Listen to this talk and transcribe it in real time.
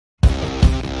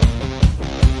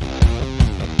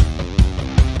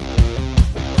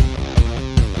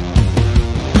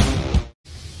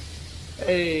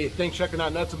Hey, thanks for checking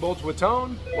out Nuts and Bolts with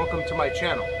Tone. Welcome to my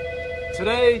channel.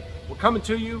 Today, we're coming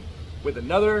to you with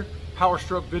another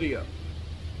POWERSTROKE video.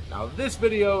 Now, this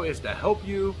video is to help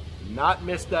you not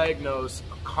misdiagnose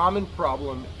a common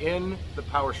problem in the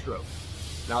POWERSTROKE.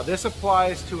 Now, this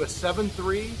applies to a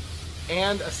 7.3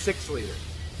 and a 6 liter.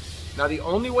 Now, the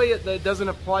only way that doesn't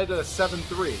apply to a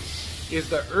 7.3 is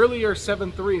the earlier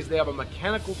 7.3s, they have a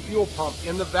mechanical fuel pump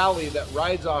in the valley that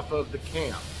rides off of the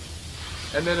cam.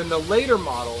 And then in the later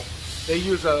model, they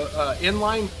use a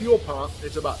inline fuel pump.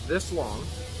 It's about this long,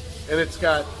 and it's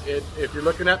got, if you're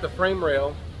looking at the frame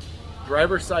rail,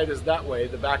 driver's side is that way,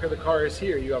 the back of the car is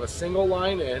here. You have a single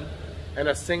line in and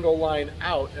a single line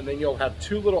out, and then you'll have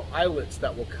two little eyelets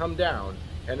that will come down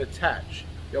and attach.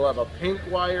 You'll have a pink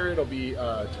wire, it'll be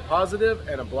to positive,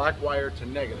 and a black wire to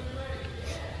negative.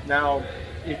 Now,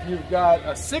 if you've got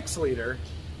a 6 liter,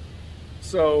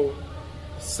 so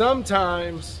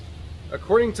sometimes,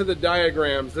 according to the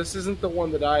diagrams, this isn't the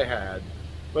one that I had,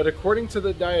 but according to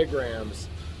the diagrams,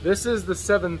 this is the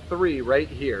 7.3 right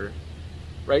here,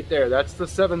 right there. That's the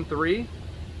 7.3,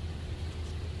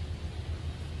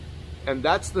 and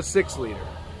that's the 6 liter.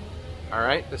 All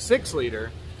right, the 6 liter.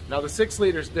 Now the 6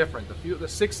 liter is different. The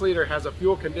 6 liter has a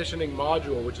fuel conditioning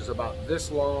module, which is about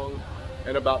this long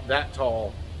and about that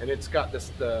tall, and it's got this.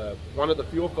 One of the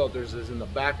fuel filters is in the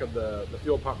back of the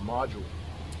fuel pump module.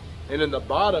 And in the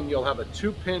bottom, you'll have a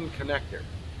 2-pin connector.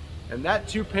 And that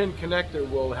 2-pin connector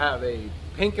will have a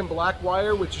pink and black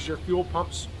wire, which is your fuel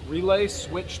pump's relay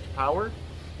switched power,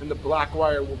 and the black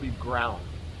wire will be ground.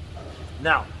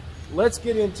 Now, let's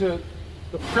get into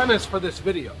the premise for this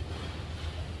video.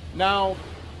 Now,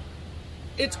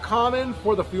 it's common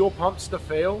for the fuel pumps to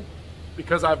fail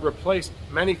because I've replaced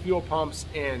many fuel pumps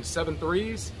in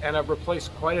 7.3s, and I've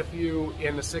replaced quite a few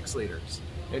in the 6 liters.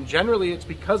 And generally, it's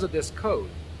because of this code.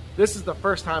 This is the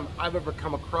first time I've ever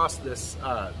come across this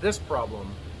this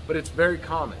problem, but it's very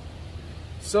common.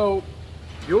 So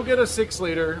you'll get a 6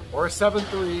 liter or a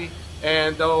 7.3,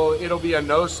 and it'll be a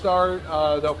no start.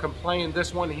 They'll complain.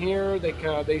 This one here,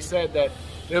 they said that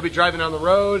they'll be driving on the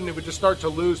road and it would just start to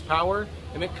lose power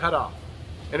and it cut off.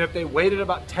 And if they waited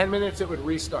about 10 minutes, it would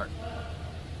restart.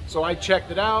 So I checked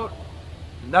it out.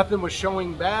 Nothing was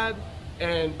showing bad,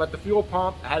 but the fuel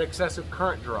pump had excessive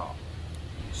current draw.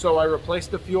 So I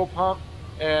replaced the fuel pump,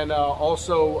 and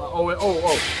also,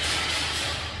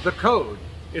 the code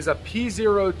is a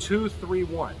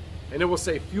P0231, and it will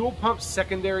say fuel pump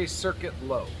secondary circuit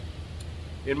low.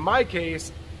 In my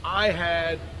case, I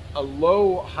had a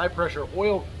low high pressure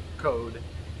oil code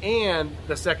and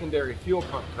the secondary fuel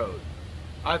pump code.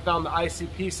 I found the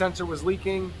ICP sensor was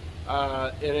leaking,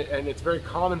 and it's very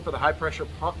common for the high pressure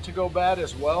pump to go bad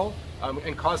as well,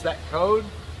 and cause that code.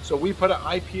 So we put an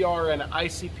IPR and an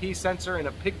ICP sensor and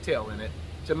a pigtail in it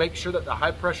to make sure that the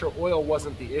high pressure oil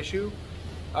wasn't the issue.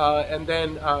 And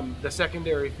then the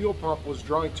secondary fuel pump was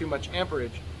drawing too much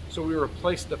amperage, so we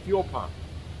replaced the fuel pump.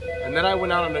 And then I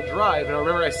went out on a drive, and I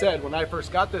remember I said when I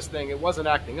first got this thing, it wasn't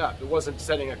acting up. It wasn't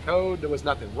setting a code, there was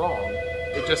nothing wrong.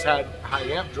 It just had high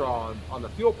amp draw on the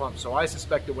fuel pump, so I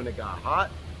suspected when it got hot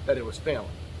that it was failing.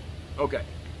 Okay,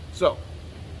 so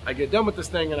I get done with this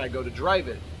thing and I go to drive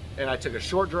it. And I took a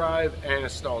short drive and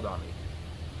it stalled on me.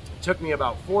 It took me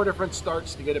about 4 different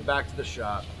starts to get it back to the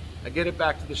shop. I get it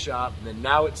back to the shop, and then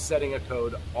now it's setting a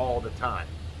code all the time.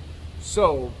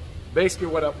 So basically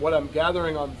what I'm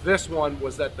gathering on this one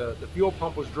was that the fuel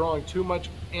pump was drawing too much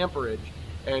amperage,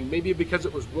 and maybe because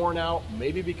it was worn out,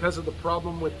 maybe because of the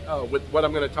problem with what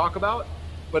I'm going to talk about.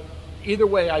 But either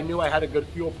way, I knew I had a good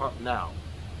fuel pump now.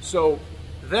 So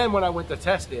then when I went to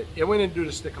test it, it went into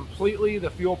just completely, the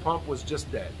fuel pump was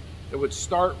just dead. It would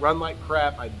start, run like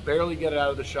crap. I'd barely get it out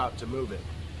of the shop to move it.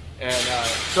 And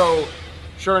so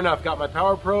sure enough, got my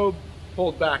power probe,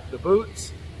 pulled back the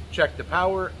boots, checked the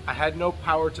power. I had no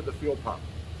power to the fuel pump.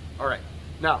 All right,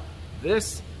 now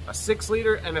a 6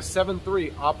 liter and a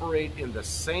 7.3 operate in the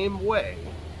same way.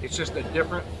 It's just a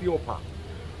different fuel pump.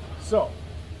 So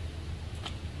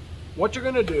what you're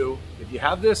gonna do, if you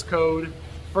have this code,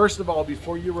 first of all,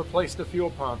 before you replace the fuel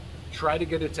pump, try to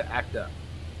get it to act up.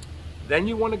 Then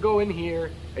you want to go in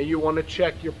here and you want to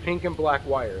check your pink and black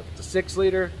wire. If it's a 6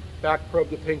 liter, back probe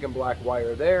the pink and black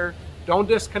wire there. Don't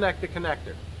disconnect the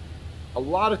connector. A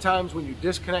lot of times when you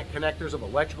disconnect connectors of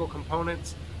electrical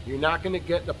components, you're not going to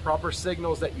get the proper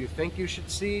signals that you think you should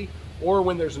see, or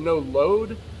when there's no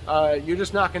load, you're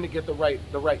just not going to get the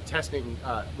right testing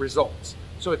results.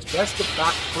 So it's best to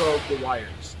back probe the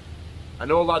wires. I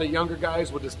know a lot of younger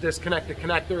guys will just disconnect the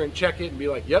connector and check it and be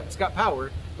like, yep, it's got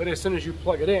power. But as soon as you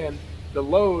plug it in, the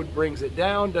load brings it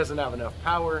down, doesn't have enough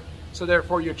power, so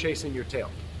therefore you're chasing your tail.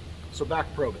 So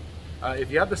back probe it.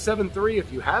 If you have the 7.3,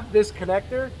 if you have this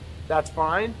connector, that's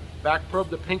fine. Back probe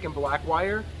the pink and black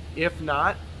wire. If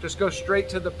not, just go straight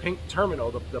to the pink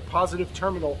terminal, the positive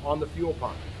terminal on the fuel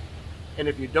pump. And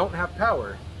if you don't have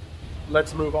power,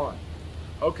 let's move on.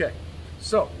 Okay,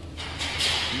 so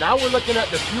now we're looking at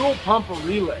the fuel pump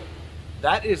relay.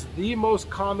 That is the most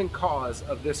common cause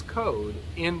of this code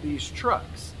in these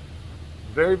trucks.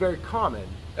 Very, very common,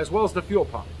 as well as the fuel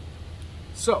pump.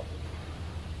 So,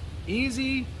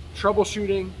 easy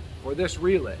troubleshooting for this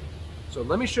relay. So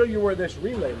let me show you where this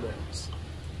relay lives.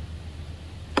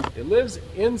 It lives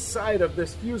inside of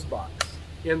this fuse box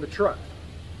in the truck.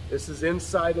 This is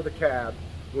inside of the cab.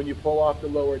 When you pull off the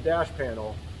lower dash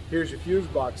panel, here's your fuse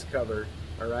box cover,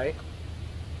 all right?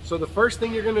 So the first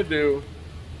thing you're gonna do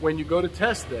when you go to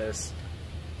test this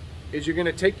is you're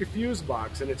gonna take your fuse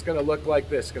box, and it's gonna look like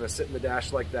this. It's gonna sit in the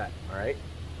dash like that, all right?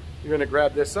 You're gonna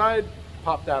grab this side,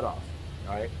 pop that off,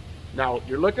 all right? Now,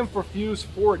 you're looking for fuse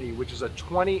 40, which is a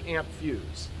 20 amp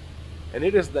fuse, and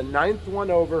it is the 9th one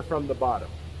over from the bottom.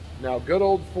 Now, good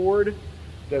old Ford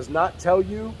does not tell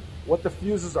you what the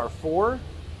fuses are for.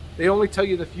 They only tell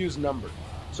you the fuse number.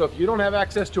 So if you don't have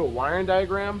access to a wiring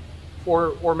diagram,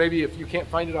 or maybe if you can't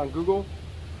find it on Google,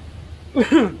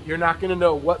 you're not gonna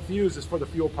know what fuse is for the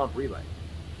fuel pump relay.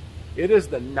 It is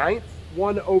the 9th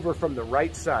one over from the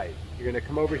right side. You're gonna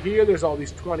come over here, there's all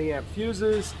these 20 amp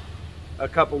fuses, a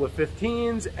couple of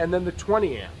 15s, and then the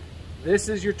 20 amp. This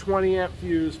is your 20 amp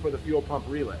fuse for the fuel pump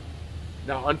relay.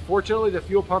 Now, unfortunately, the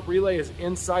fuel pump relay is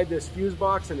inside this fuse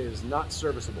box and it is not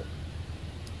serviceable.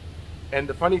 And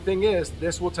the funny thing is,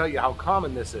 this will tell you how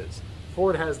common this is.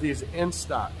 Ford has these in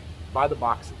stock by the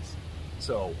boxes.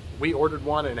 So we ordered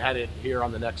one and had it here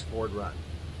on the next Ford run.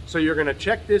 So you're gonna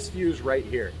check this fuse right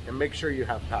here and make sure you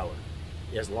have power.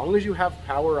 As long as you have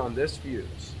power on this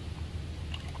fuse.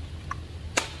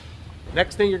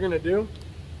 Next thing you're gonna do,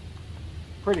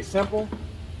 pretty simple.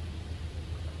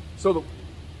 So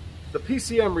the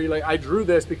PCM relay, I drew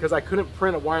this because I couldn't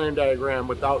print a wiring diagram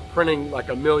without printing like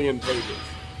a million pages.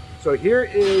 So here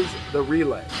is the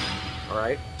relay, all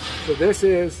right? So this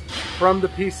is from the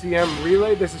PCM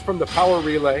relay. This is from the power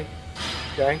relay,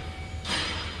 okay?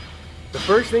 The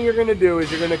first thing you're gonna do is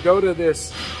you're gonna go to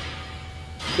this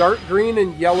dark green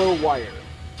and yellow wire.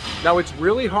 Now, it's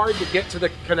really hard to get to the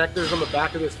connectors on the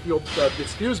back of this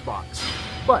fuse box,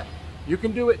 but you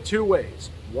can do it two ways.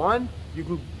 One, you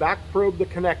can back probe the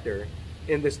connector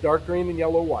in this dark green and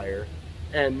yellow wire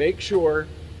and make sure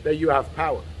that you have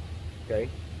power, okay?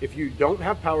 If you don't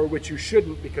have power, which you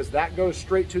shouldn't, because that goes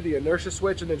straight to the inertia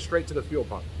switch and then straight to the fuel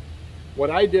pump. What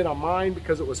I did on mine,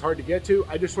 because it was hard to get to,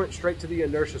 I just went straight to the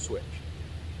inertia switch.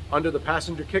 Under the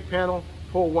passenger kick panel,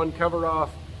 pull one cover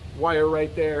off, wire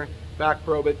right there, back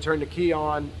probe it, turn the key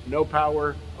on, no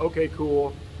power, okay,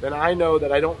 cool. Then I know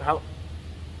that I don't have,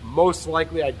 most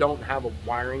likely I don't have a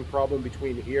wiring problem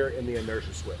between here and the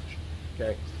inertia switch,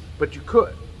 okay? But you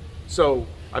could. So,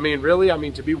 I mean, really,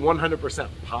 to be 100%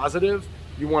 positive,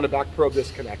 you want to back probe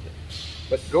this connector.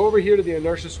 But go over here to the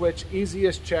inertia switch,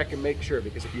 easiest check and make sure,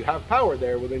 because if you have power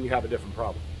there, well, then you have a different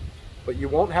problem. But you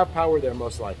won't have power there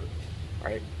most likely,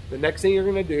 all right? The next thing you're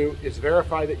gonna do is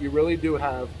verify that you really do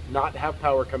not have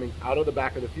power coming out of the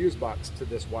back of the fuse box to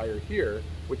this wire here,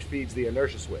 which feeds the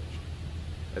inertia switch.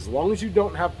 As long as you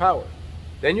don't have power,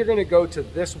 then you're gonna go to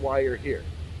this wire here.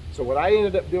 So what I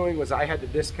ended up doing was I had to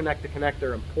disconnect the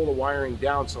connector and pull the wiring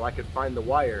down so I could find the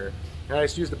wire. And I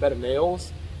just used a bed of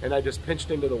nails and I just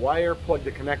pinched into the wire, plugged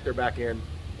the connector back in,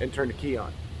 and turned the key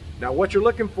on. Now what you're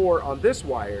looking for on this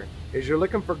wire is you're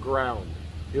looking for ground.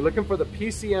 You're looking for the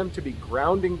PCM to be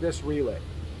grounding this relay.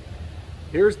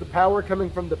 Here's the power coming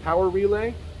from the power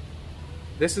relay.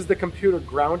 This is the computer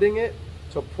grounding it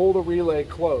to pull the relay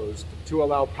closed to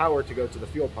allow power to go to the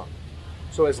fuel pump.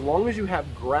 So as long as you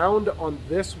have ground on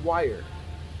this wire,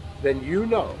 then you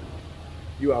know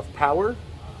you have power,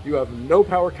 you have no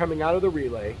power coming out of the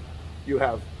relay, you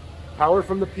have power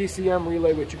from the PCM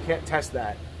relay, which you can't test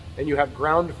that, and you have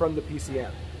ground from the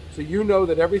PCM. So you know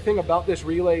that everything about this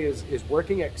relay is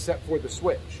working except for the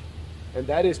switch. And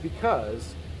that is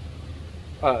because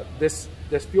this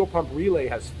fuel pump relay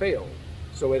has failed.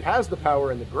 So it has the power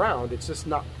and the ground, it's just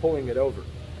not pulling it over.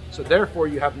 So therefore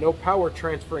you have no power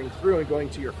transferring through and going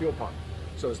to your fuel pump.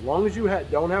 So as long as you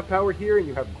don't have power here and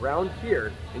you have ground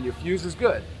here and your fuse is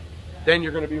good, then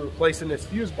you're gonna be replacing this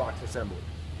fuse box assembly.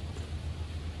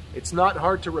 It's not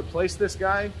hard to replace this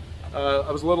guy.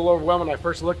 I was a little overwhelmed when I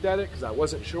first looked at it because I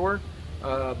wasn't sure.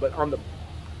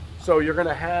 So you're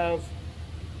gonna have,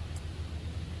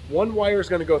 one wire is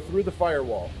gonna go through the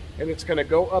firewall and it's gonna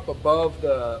go up above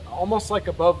almost like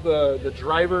above the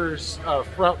driver's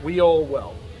front wheel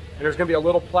well. there's going to be a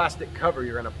little plastic cover.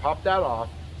 You're going to pop that off.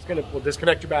 We'll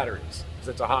disconnect your batteries because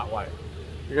it's a hot wire.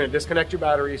 You're going to disconnect your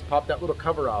batteries, pop that little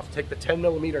cover off, take the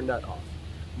 10mm nut off.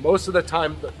 Most of the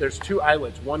time, there's two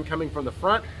eyelets, one coming from the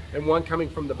front and one coming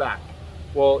from the back.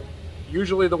 Well,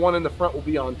 usually the one in the front will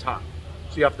be on top.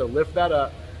 So you have to lift that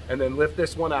up and then lift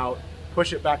this one out,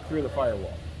 push it back through the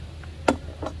firewall.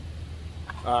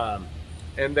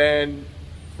 And then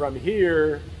from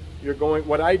here,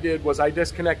 what I did was I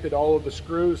disconnected all of the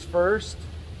screws first.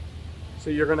 So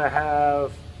you're gonna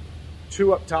have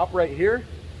two up top right here,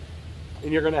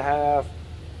 and you're gonna have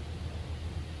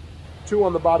two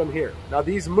on the bottom here. Now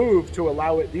these move to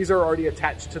allow it, these are already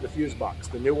attached to the fuse box.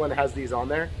 The new one has these on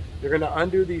there. You're gonna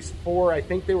undo these four, I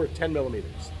think they were 10mm.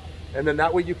 And then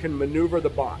that way you can maneuver the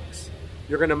box.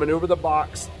 You're gonna maneuver the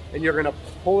box and you're gonna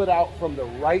pull it out from the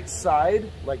right side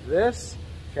like this,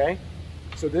 okay?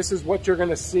 So this is what you're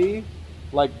gonna see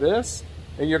like this,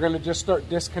 and you're gonna just start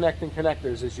disconnecting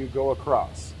connectors as you go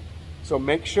across. So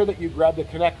make sure that you grab the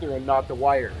connector and not the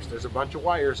wires. There's a bunch of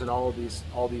wires in all these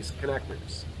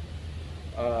connectors.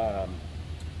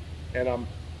 And I'm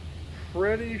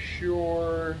pretty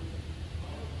sure,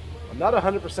 I'm not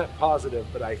 100% positive,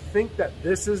 but I think that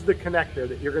this is the connector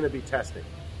that you're gonna be testing.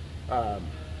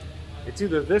 It's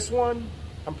either this one,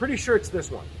 I'm pretty sure it's this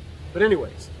one. But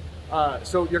anyways,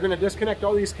 so you're gonna disconnect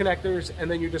all these connectors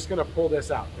and then you're just gonna pull this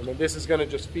out. And then this is gonna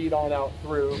just feed on out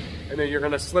through, and then you're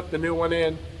gonna slip the new one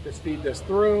in, just feed this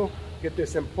through, get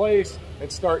this in place,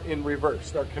 and start in reverse.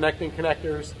 Start connecting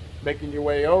connectors, making your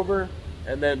way over,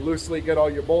 and then loosely get all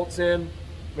your bolts in.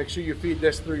 Make sure you feed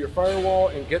this through your firewall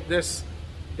and get this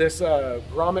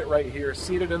grommet right here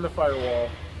seated in the firewall.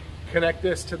 Connect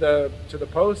this to the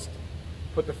post,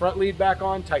 put the front lead back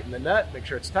on, tighten the nut, make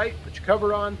sure it's tight, put your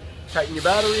cover on, tighten your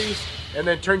batteries, and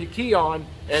then turn your key on.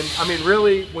 And I mean,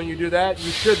 really, when you do that,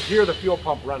 you should hear the fuel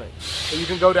pump running. So you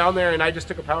can go down there, and I just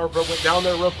took a power probe, went down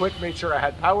there real quick, made sure I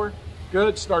had power.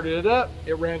 Good, started it up,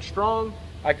 it ran strong.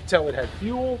 I could tell it had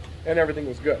fuel, and everything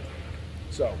was good.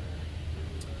 So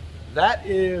that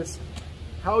is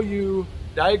how you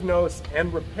diagnose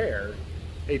and repair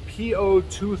a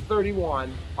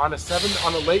P0231 on a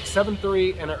late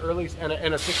 7.3 and a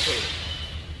 6.8.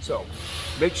 So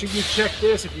make sure you check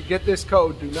this. If you get this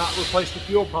code, do not replace the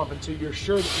fuel pump until you're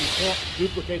sure that you can't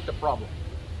duplicate the problem.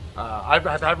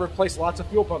 I've replaced lots of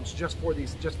fuel pumps just for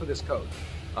this code.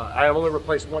 I have only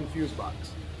replaced one fuse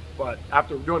box, but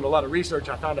after doing a lot of research,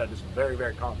 I found out it's very,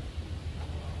 very common.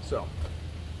 So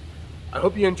I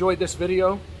hope you enjoyed this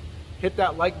video. Hit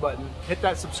that like button, hit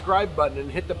that subscribe button,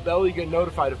 and hit the bell to get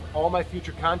notified of all my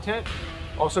future content.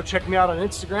 Also check me out on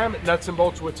Instagram at Nuts and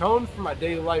Bolts with Tone for my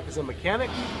daily life as a mechanic.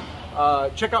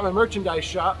 Check out my merchandise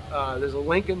shop. There's a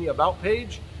link in the About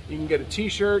page. You can get a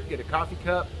t-shirt, get a coffee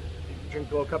cup, you can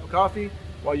drink a little cup of coffee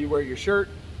while you wear your shirt,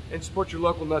 and support your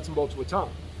local Nuts and Bolts with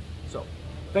Tone. So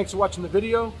thanks for watching the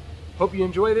video. Hope you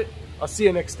enjoyed it. I'll see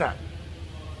you next time.